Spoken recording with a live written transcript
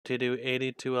to do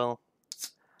AD2L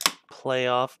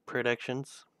playoff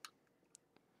predictions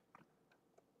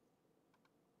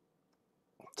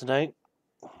tonight.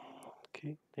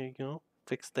 Okay, there you go.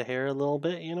 Fix the hair a little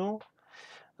bit, you know.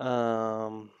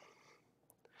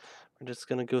 We're just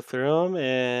gonna go through them,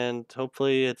 and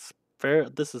hopefully it's fair.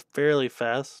 This is fairly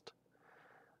fast.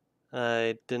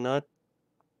 I did not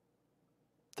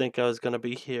think I was gonna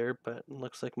be here, but it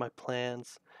looks like my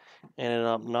plans ended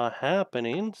up not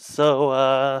happening.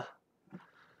 So,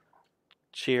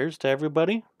 cheers to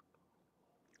everybody.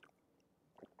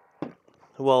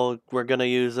 Well, we're gonna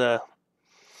use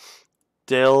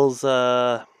Dale's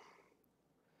where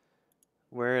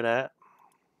it at?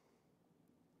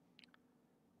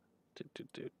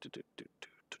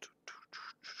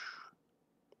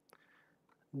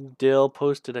 Dale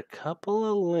posted a couple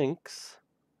of links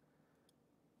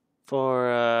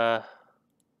for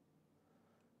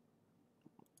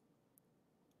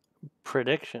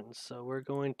predictions. So we're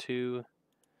going to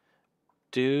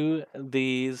do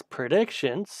these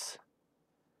predictions,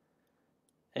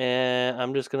 and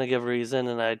I'm just gonna give a reason.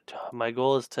 And my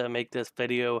goal is to make this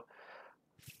video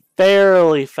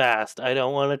fairly fast. I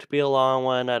don't want it to be a long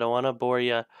one. I don't want to bore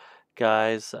you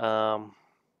guys. We're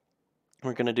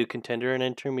gonna do Contender and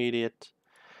Intermediate.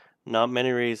 Not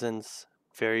many reasons.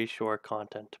 Very short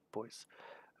content, boys.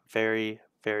 Very,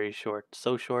 very short.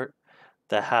 So short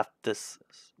that half this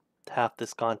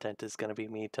content is gonna be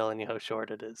me telling you how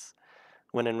short it is,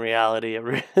 when in reality it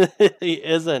really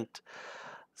isn't.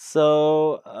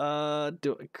 So,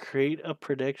 create a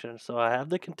prediction. So I have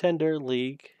the Contender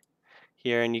League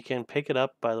here, and you can pick it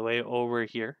up, by the way, over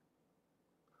here.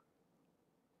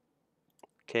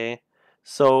 Okay,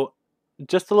 so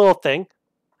just a little thing.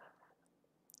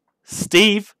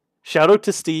 Steve, shout out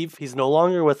to Steve. He's no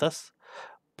longer with us,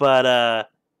 but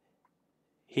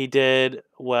he did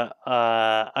what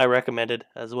I recommended,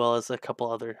 as well as a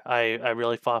couple other. I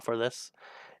really fought for this.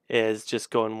 Is just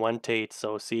going 1 to 8.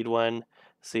 So seed 1,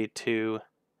 seed 2,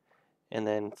 and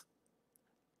then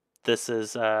this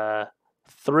is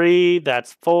 3.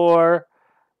 That's 4.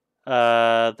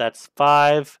 That's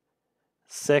 5,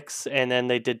 6, and then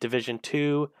they did Division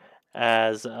 2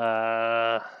 as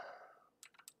they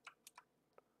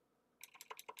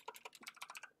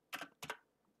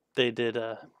did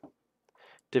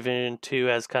Division 2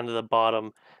 as kind of the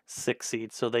bottom 6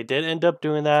 seed. So they did end up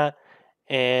doing that,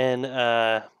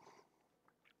 and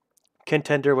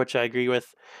Contender, which I agree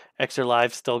with. Extra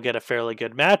Live still get a fairly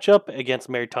good matchup against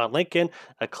Mary Todd Lincoln.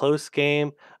 A close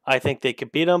game. I think they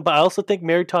could beat them, but I also think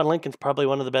Mary Todd Lincoln's probably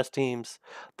one of the best teams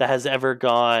that has ever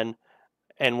gone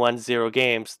and won 0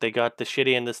 games. They got the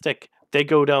shitty and the stick. They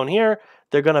go down here,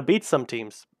 they're gonna beat some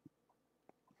teams.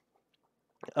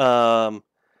 So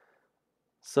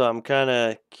I'm kind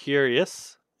of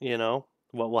curious, you know,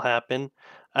 what will happen.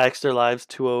 Extra Lives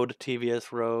 2-0 to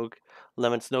TVS Rogue.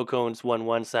 Lemon Snow Cones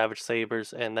 1-1 Savage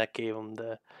Sabres, and that gave them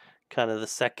the kind of the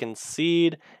 2nd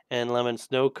seed. And Lemon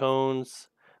Snow Cones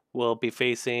will be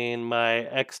facing my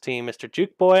ex-team, Mr.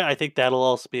 Juke Boy. I think that'll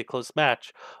also be a close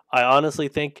match. I honestly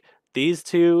think these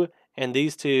two and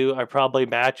these two are probably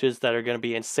matches that are going to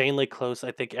be insanely close.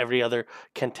 I think every other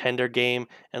Contender game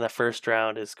in the first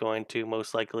round is going to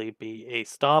most likely be a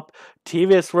stop.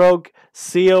 TVS Rogue,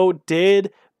 CO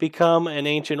did become an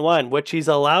Ancient One, which he's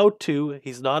allowed to.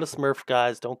 He's not a Smurf,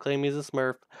 guys. Don't claim he's a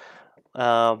Smurf.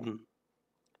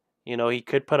 You know, he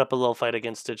could put up a little fight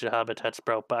against Digital Habitat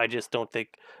Sprout, but I just don't think.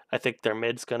 I think their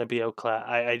mid's gonna be outclassed.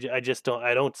 I just don't.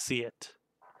 I don't see it.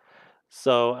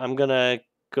 So I'm gonna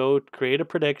go create a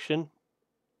prediction.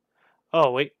 Oh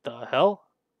wait, the hell?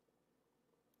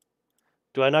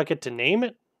 Do I not get to name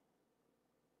it?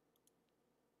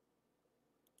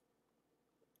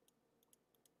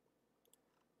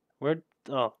 Where?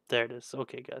 Oh, there it is.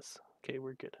 Okay, guys. Okay,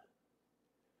 we're good.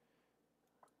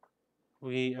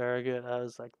 We are good. I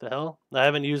was like, the hell? I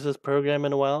haven't used this program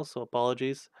in a while, so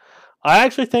apologies. I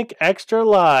actually think Extra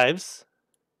Lives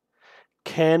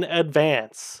can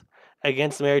advance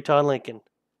against Mary Todd Lincoln.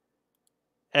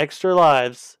 Extra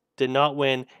Lives did not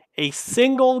win a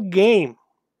single game.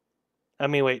 I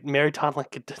mean, wait, Mary Todd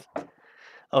Lincoln did.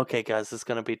 Okay, guys, this is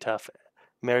going to be tough.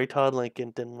 Mary Todd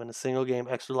Lincoln didn't win a single game.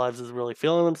 Extra Lives is really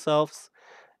feeling themselves.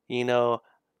 You know,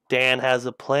 Dan has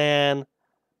a plan.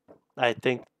 I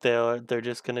think they're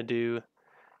just going to do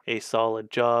a solid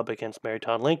job against Mary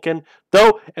Todd Lincoln.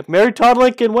 Though, if Mary Todd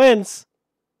Lincoln wins,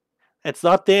 it's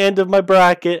not the end of my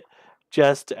bracket.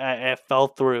 Just, it fell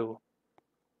through.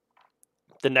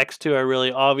 The next two are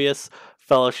really obvious.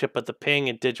 Fellowship of the Ping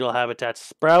and Digital Habitat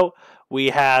Sprout. We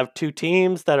have 2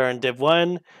 teams that are in Div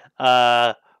 1.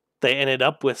 They ended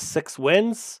up with 6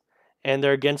 wins, and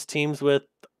they're against teams with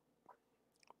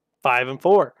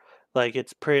 5-4. Like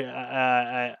it's pretty.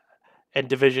 And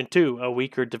Division Two, a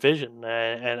weaker division.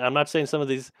 And I'm not saying some of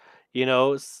these,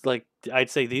 like I'd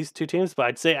say these two teams, but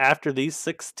I'd say after these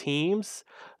 6 teams,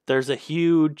 there's a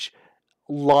huge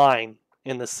line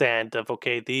in the sand of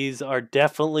okay, these are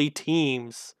definitely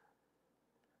teams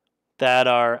that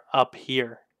are up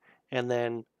here, and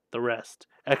then the rest.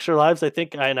 Extra Lives, I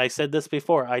think, and I said this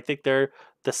before, I think they're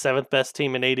the 7th best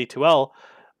team in AD2L,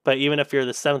 but even if you're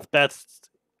the 7th best,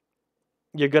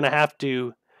 you're going to have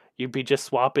to, you'd be just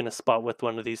swapping a spot with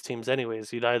one of these teams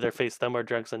anyways. You'd either face them or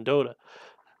Drugs and Dota.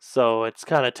 So it's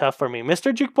kind of tough for me.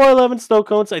 Mr. Jukeboy 11 Snow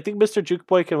Cones. I think Mr.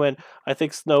 Jukeboy can win. I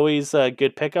think Snowy's a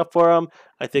good pickup for him.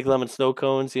 I think Lemon Snow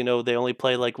Cones, they only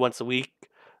play like once a week.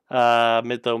 Though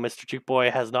Mr.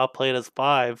 Jukeboy has not played as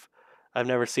 5. I've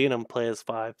never seen him play as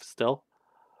 5 still.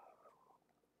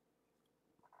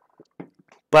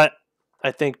 But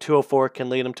I think 204 can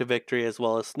lead him to victory as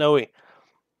well as Snowy.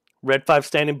 Red 5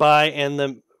 standing by,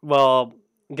 and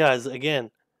guys,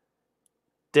 again,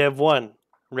 Div 1,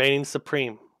 reigning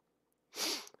supreme.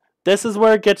 This is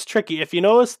where it gets tricky. If you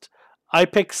noticed, I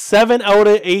picked 7 out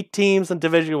of 8 teams in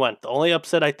Division 1. The only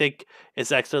upset I think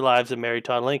is Extra Lives and Mary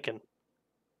Todd Lincoln.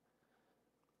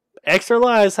 Extra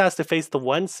Lives has to face the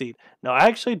 1 seed. Now, I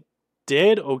actually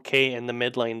did okay in the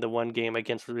mid lane, the 1 game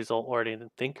against the result-oriented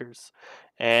thinkers.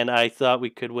 And I thought we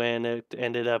could win. It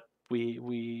ended up, or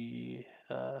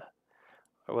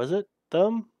was it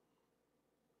them?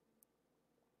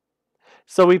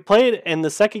 So we played in the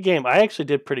second game. I actually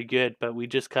did pretty good, but we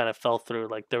just kind of fell through.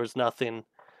 Like there was nothing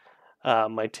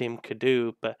my team could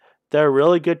do. But they're a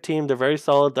really good team. They're very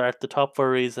solid. They're at the top for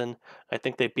a reason. I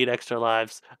think they beat Extra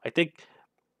Lives. I think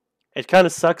it kind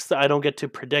of sucks that I don't get to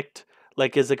predict.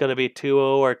 Like, is it going to be 2-0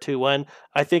 or 2-1?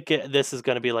 I think this is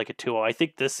going to be like a 2-0. I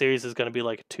think this series is going to be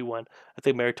like a 2-1. I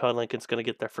think Mary Todd Lincoln's going to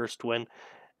get their first win.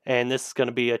 And this is going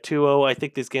to be a 2-0. I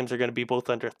think these games are going to be both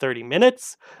under 30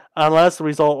 minutes. Unless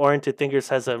result-oriented thinkers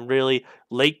has a really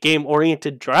late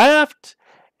game-oriented draft.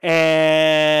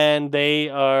 And they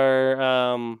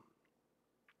are,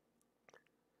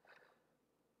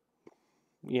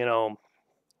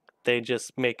 they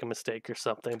just make a mistake or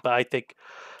something. But I think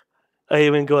I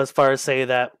even go as far as say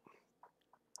that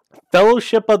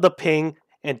Fellowship of the Ping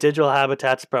and Digital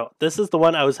Habitats Pro. This is the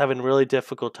one I was having a really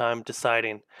difficult time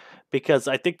deciding because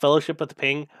I think Fellowship of the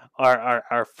Ping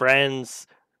are friends.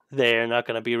 They're not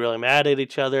going to be really mad at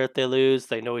each other if they lose.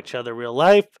 They know each other real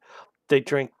life. They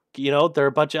drink, they're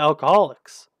a bunch of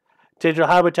alcoholics. Digital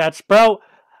Habitats Pro,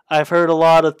 I've heard a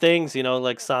lot of things,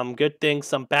 like some good things,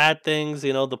 some bad things.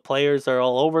 The players are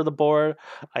all over the board.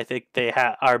 I think they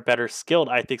are better skilled.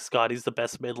 I think Scotty's the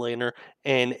best mid laner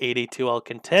in AD2L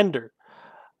Contender.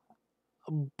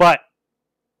 But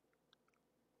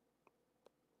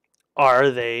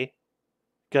are they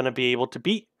going to be able to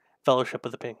beat Fellowship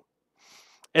of the Ping?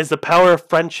 Is the power of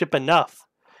friendship enough?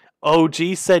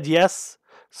 OG said yes,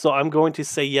 so I'm going to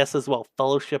say yes as well.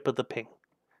 Fellowship of the Ping.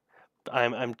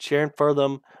 I'm cheering for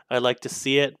them. I'd like to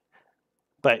see it,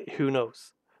 but who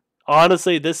knows?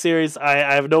 Honestly, this series, I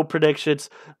have no predictions.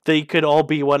 They could all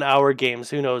be 1 hour games.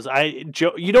 Who knows?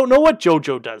 You don't know what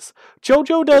JoJo does.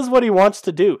 JoJo does what he wants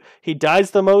to do. He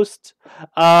dies the most.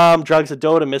 Drugs and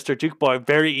Dota, Mr. Jukeboy,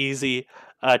 very easy.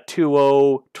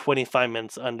 2-0, 25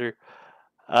 minutes under.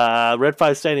 Red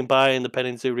 5 standing by in the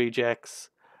Petting Zoo rejects.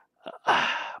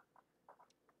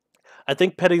 I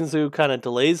think Petting Zoo kind of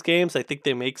delays games. I think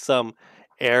they make some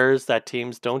errors that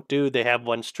teams don't do. They have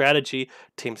one strategy.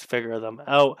 Teams figure them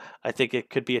out. I think it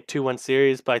could be a 2-1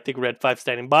 series, but I think Red 5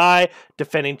 standing by,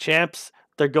 defending champs,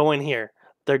 they're going here.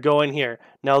 They're going here.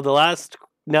 Now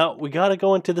we got to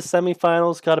go into the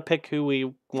semifinals. Got to pick who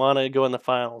we want to go in the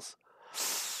finals.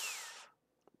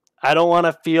 I don't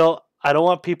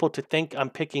want people to think I'm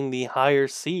picking the higher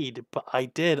seed, but I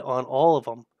did on all of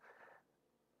them.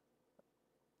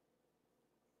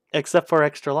 Except for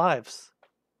Extra Lives.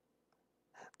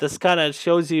 This kind of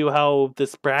shows you how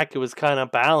this bracket was kind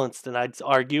of balanced, and I'd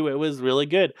argue it was really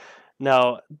good.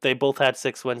 Now, they both had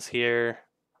 6 wins here.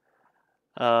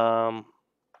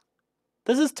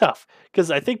 This is tough, because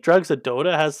I think Drugs of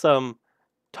Dota has some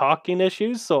talking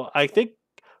issues, so I think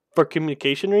for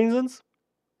communication reasons,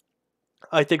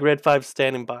 I think Red 5's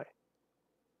standing by.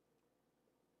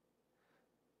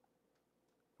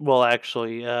 Will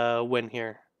actually win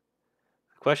here.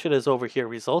 Question is over here.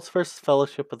 Results versus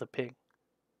Fellowship of the Ping.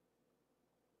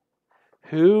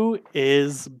 Who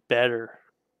is better?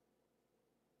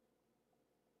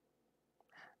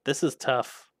 This is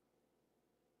tough.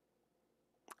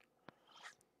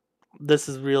 This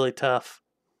is really tough.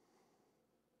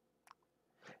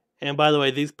 And by the way,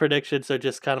 these predictions are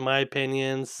just kind of my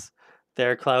opinions.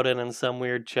 they're clouded in some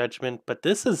weird judgment. But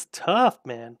this is tough,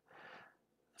 man.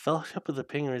 Fellowship of the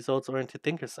Ping results-oriented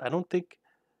thinkers. I don't think...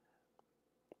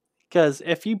 Because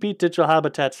if you beat Digital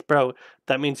Habitat Sprout,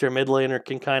 that means your mid laner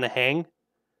can kind of hang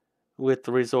with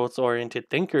the results-oriented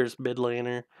thinkers mid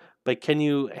laner. But can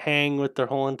you hang with their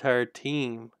whole entire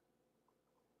team?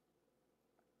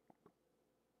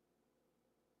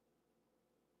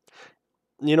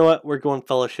 You know what? We're going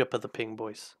Fellowship of the Ping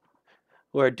boys.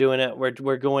 We're doing it.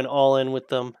 We're going all in with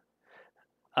them.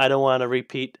 I don't want to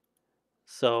repeat.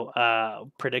 So,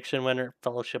 prediction winner,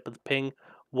 Fellowship of the Ping.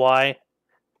 Why?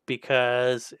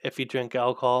 Because if you drink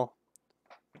alcohol,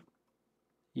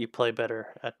 you play better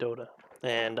at Dota.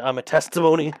 And I'm a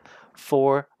testimony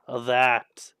for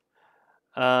that.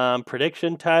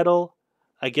 Prediction title,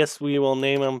 I guess we will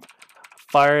name them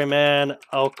Fireman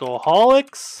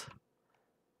Alcoholics.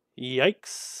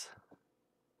 Yikes.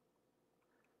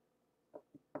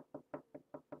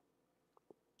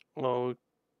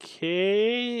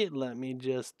 Okay, let me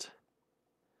just...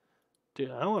 Dude,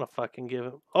 I want to fucking give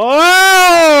him...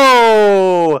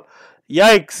 Oh!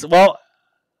 Yikes. Well,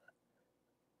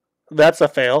 that's a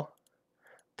fail.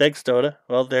 Thanks, Dota.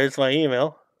 Well, there's my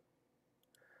email.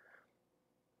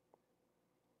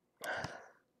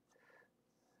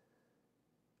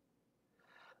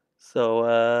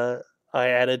 So, I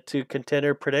added to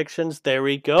Contender Predictions. There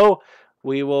we go.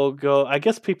 We will go... I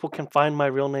guess people can find my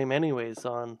real name anyways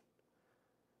on...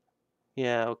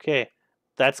 Yeah, okay.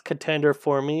 That's Contender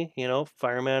for me.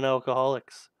 Fireman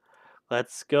Alcoholics.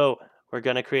 Let's go. We're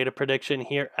going to create a prediction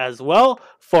here as well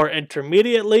for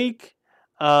Intermediate League.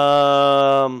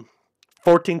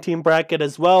 14-team bracket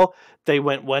as well. They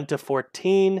went 1 to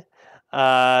 14.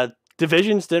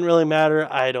 Divisions didn't really matter.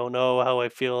 I don't know how I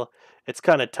feel. It's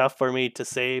kind of tough for me to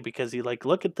say because you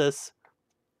look at this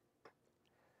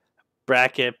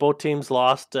bracket. Both teams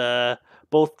lost.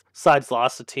 Both sides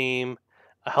lost a team.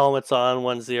 Helmets on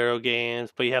 1-0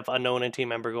 games, but you have unknown and team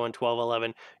member going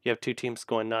 12-11. You have two teams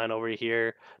going 9 over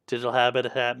here. Digital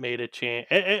Habitat made a change.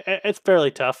 It's fairly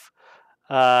tough.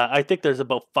 I think there's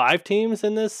about 5 teams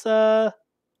in this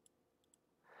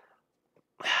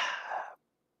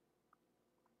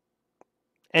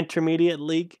Intermediate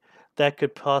League that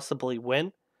could possibly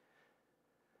win.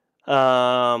 They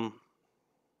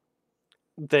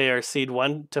are seed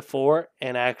 1 to 4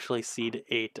 and actually seed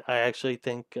 8. I actually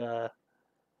think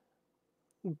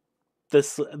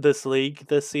this league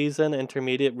this season,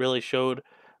 Intermediate, really showed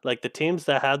the teams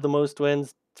that had the most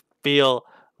wins feel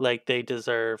like they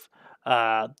deserve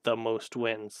the most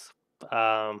wins.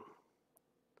 And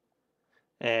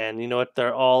you know what?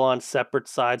 They're all on separate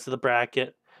sides of the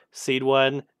bracket. Seed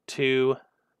 1, 2,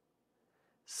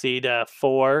 seed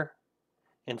 4,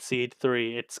 and seed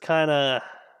 3. It's kind of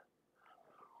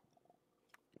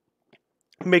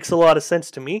makes a lot of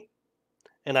sense to me,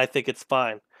 and I think it's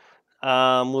fine.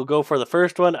 We'll go for the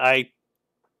first one. I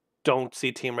don't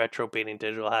see Team Retro beating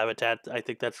Digital Habitat. I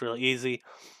think that's really easy.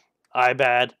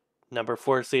 IBAD, number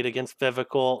 4 seed against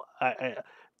Vivical.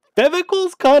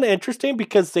 Vivical's kind of interesting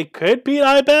because they could beat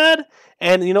IBAD.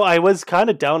 And, I was kind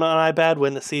of down on IBAD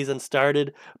when the season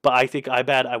started. But I think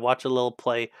IBAD, I watch a little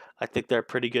play. I think they're a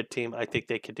pretty good team. I think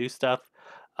they could do stuff.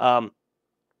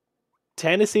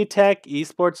 Tennessee Tech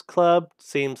Esports Club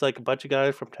seems like a bunch of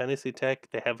guys from Tennessee Tech.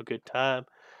 They have a good time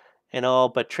and all.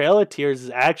 But Trail of Tears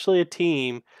is actually a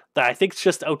team that I think is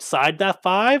just outside that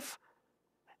 5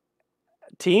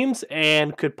 teams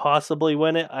and could possibly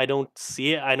win it. I don't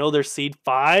see it. I know they're seed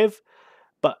 5,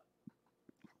 but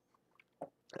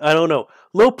I don't know.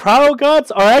 Low Prow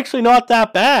Gods are actually not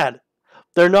that bad.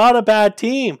 They're not a bad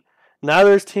team. Now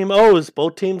there's Team O's.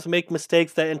 Both teams make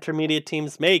mistakes that intermediate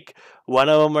teams make. One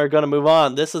of them are going to move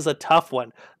on. This is a tough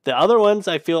one. The other ones,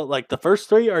 I feel like the first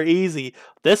 3 are easy.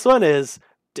 This one is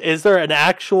there an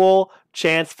actual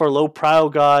chance for Low Prow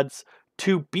Gods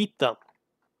to beat them?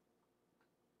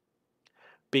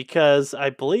 Because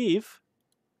I believe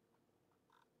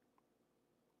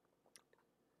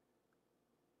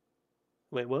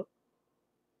wait, what?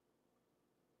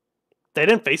 They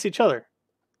didn't face each other.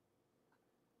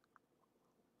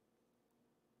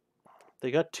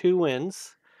 They got 2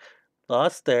 wins.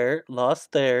 Lost there.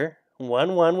 1-1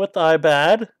 with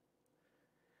IBAD.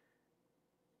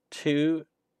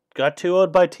 Got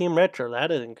 2-0'd by Team Retro.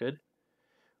 That isn't good.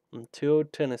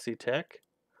 2-0 Tennessee Tech.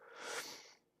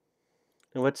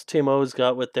 And what's Team O's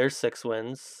got with their 6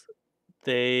 wins?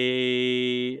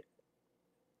 They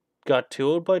got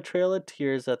 2-0'd by Trail of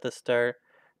Tears at the start.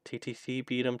 TTC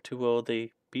beat them 2-0.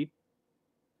 They beat...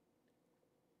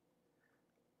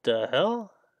 The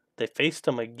hell? They faced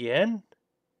them again?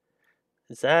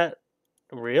 Is that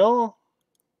real?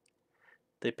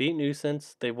 They beat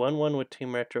Nuisance. They won one with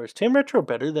Team Retro. Is Team Retro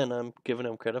better than I'm giving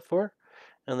them credit for?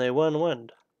 And they won one.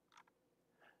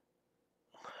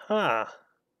 Huh.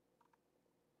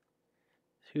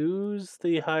 Who's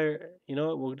the higher? You know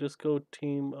what? We'll just go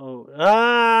Team O.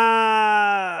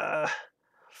 Ah!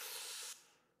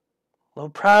 Low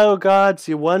Pro Gods,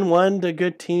 you won one to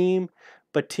good team,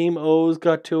 but Team O's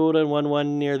got 2 and won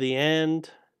one near the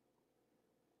end.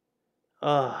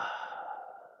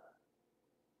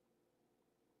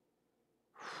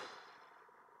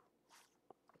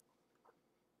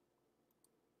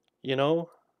 You know,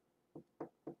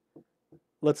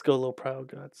 let's go Low Pro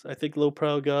Gods. I think Low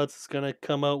Pro Gods is going to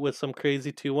come out with some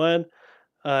crazy 2-1.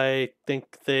 I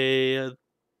think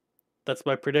that's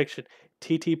my prediction.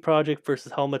 TT Project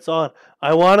versus Helmets On.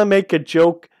 I want to make a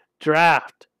joke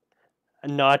draft,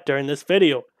 not during this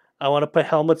video. I want to put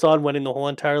Helmets On winning the whole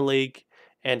entire league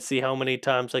and see how many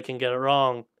times I can get it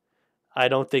wrong. I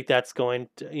don't think that's going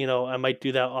to, I might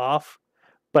do that off,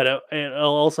 but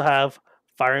it'll also have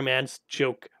Fireman's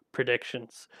joke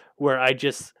predictions where I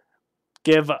just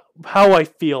give how I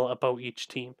feel about each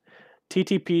team.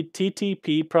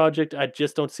 TTP Project, I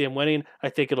just don't see him winning. I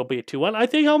think it'll be a 2-1. I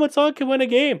think Helmets On can win a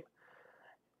game.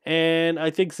 And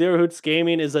I think Zero Hoots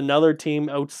Gaming is another team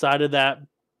outside of that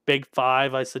big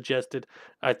 5 I suggested.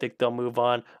 I think they'll move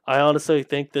on. I honestly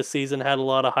think this season had a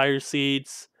lot of higher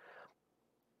seeds.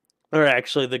 Or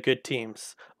actually the good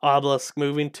teams. Obelisk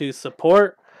moving to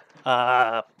support.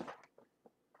 Kind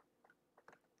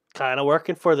of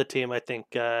working for the team, I think.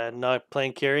 Not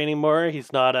playing carry anymore.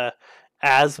 He's not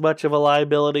as much of a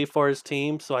liability for his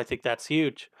team, so I think that's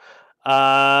huge.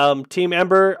 Team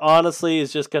Ember, honestly,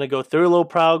 is just going to go through Low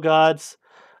Pro Gods.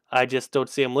 I just don't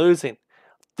see him losing.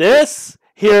 This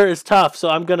here is tough, so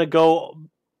I'm going to go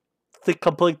to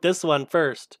complete this one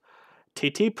first.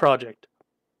 TT Project.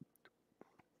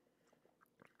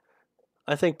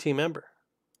 I think Team Ember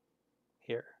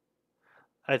here.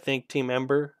 I think Team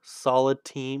Ember, solid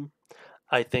team.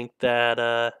 I think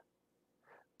that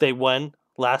they won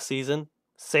last season.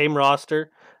 Same roster.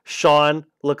 Sean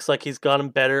looks like he's gotten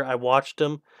better. I watched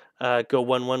him go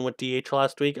 1-1 with DH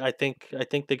last week. I think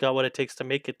they got what it takes to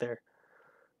make it there.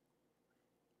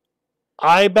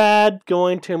 IBAD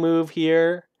going to move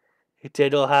here.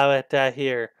 Digital Habitat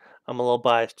here. I'm a little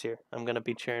biased here. I'm going to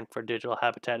be cheering for Digital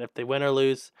Habitat. If they win or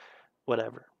lose,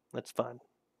 whatever. That's fine.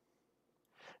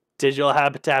 Digital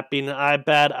Habitat being an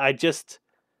IBAD. I just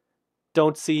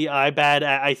don't see IBAD.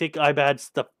 I think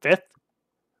IBAD's the 5th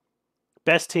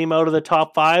best team out of the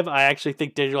top 5. I actually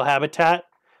think Digital Habitat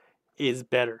is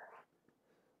better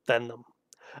than them.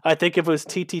 I think if it was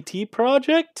TTT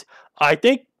Project,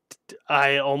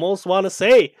 I almost want to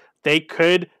say they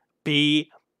could be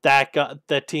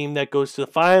the team that goes to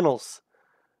the finals.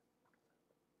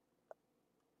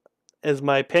 Is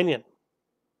my opinion.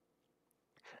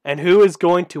 And who is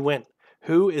going to win?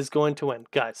 Who is going to win?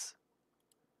 Guys.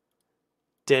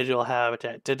 Digital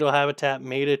Habitat. Digital Habitat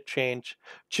made a change.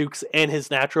 Juke's in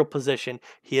his natural position.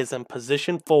 He is in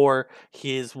position 4.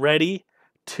 He is ready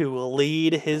to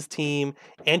lead his team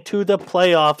into the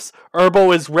playoffs.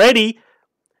 Urbo is ready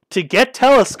to get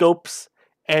telescopes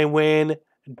and win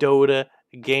Dota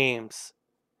games.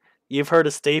 You've heard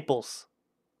of Staples.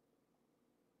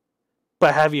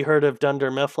 But have you heard of Dunder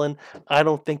Mifflin? I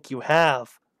don't think you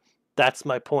have. That's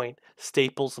my point.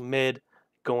 Staples mid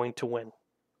going to win.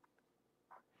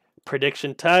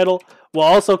 Prediction title. We'll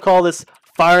also call this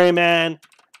Fireman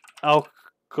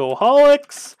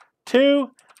Alcoholics 2.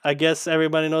 I guess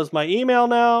everybody knows my email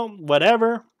now.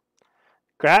 Whatever.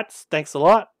 Grats. Thanks a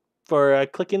lot for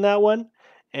clicking that one.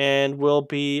 And we'll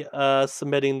be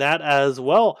submitting that as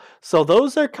well. So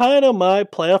those are kind of my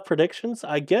playoff predictions.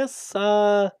 I guess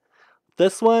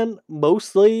this one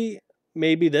mostly,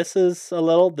 maybe this is a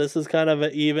little. This is kind of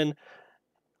even.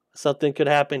 Something could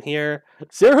happen here.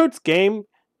 Zero Hoots game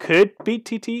could beat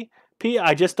TTP.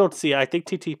 I just don't see it. I think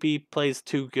TTP plays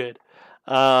too good.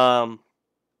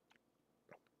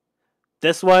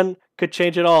 This one could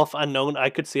change it all. If Unknown, I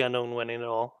could see Unknown winning it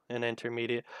all in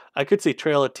Intermediate. I could see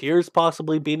Trail of Tears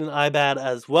possibly beating IBAD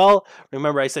as well.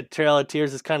 Remember, I said Trail of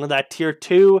Tears is kind of that tier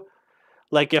 2.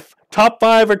 Like if top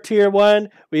 5 are tier 1,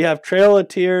 we have Trail of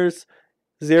Tears,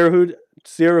 Zero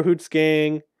Hoots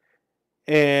Gang,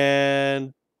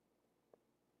 and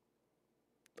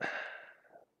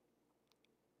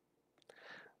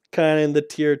kind of in the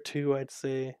tier 2, I'd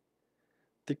say.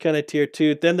 The kind of tier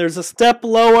 2. Then there's a step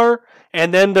lower,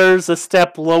 and then there's a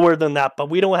step lower than that. But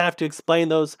we don't have to explain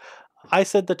those. I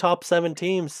said the top 7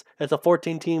 teams. It's a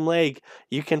 14-team league.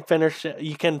 You can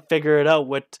figure it out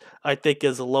what I think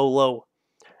is low.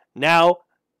 Now,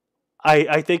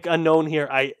 I think unknown here.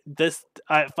 If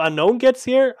unknown gets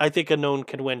here, I think unknown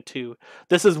can win too.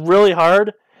 This is really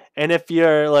hard, and if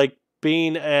you're like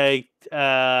being a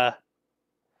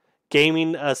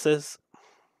gaming assist,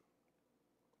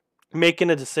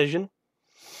 making a decision,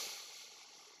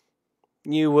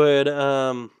 you would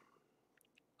I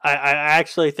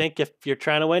actually think if you're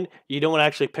trying to win, you don't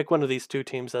actually pick one of these two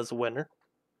teams as a winner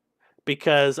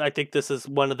because I think this is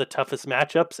one of the toughest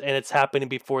matchups, and it's happening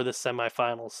before the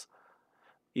semifinals.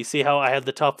 You see how I have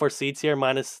the top 4 seeds here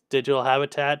minus Digital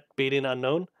Habitat beating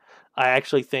Unknown? I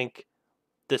actually think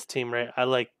this team, right? I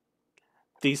like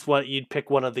these one. You'd pick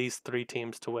one of these 3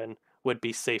 teams to win would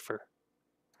be safer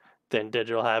than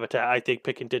Digital Habitat. I think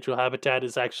picking Digital Habitat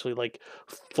is actually like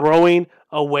throwing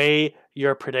away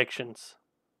your predictions.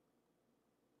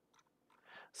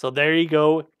 So there you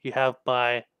go. You have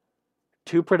my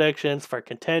 2 predictions for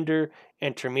Contender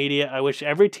Intermediate. I wish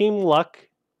every team luck.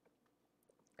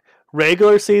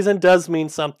 Regular season does mean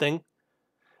something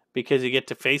because you get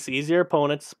to face easier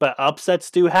opponents, but upsets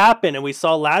do happen. And we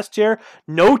saw last year,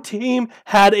 no team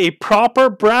had a proper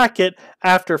bracket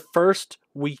after first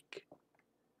week.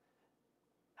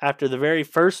 After the very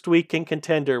first week in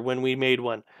Contender when we made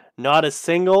one, not a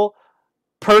single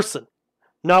person,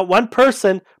 not one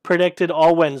person predicted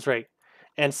all wins right.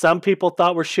 And some people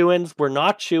thought we're shoo-ins. We're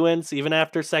not shoo-ins even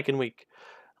after second week.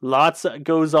 Lots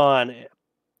goes on.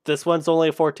 This one's only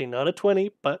a 14, not a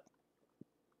 20, but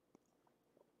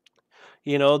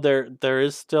you know there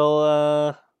is still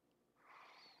I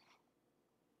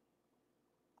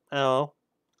don't know,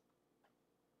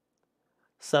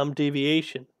 some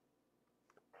deviation.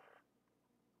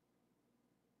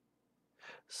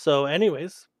 So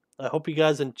anyways, I hope you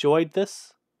guys enjoyed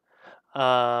this.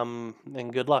 And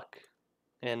good luck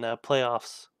in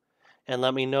playoffs. And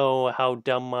let me know how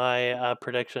dumb my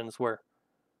predictions were.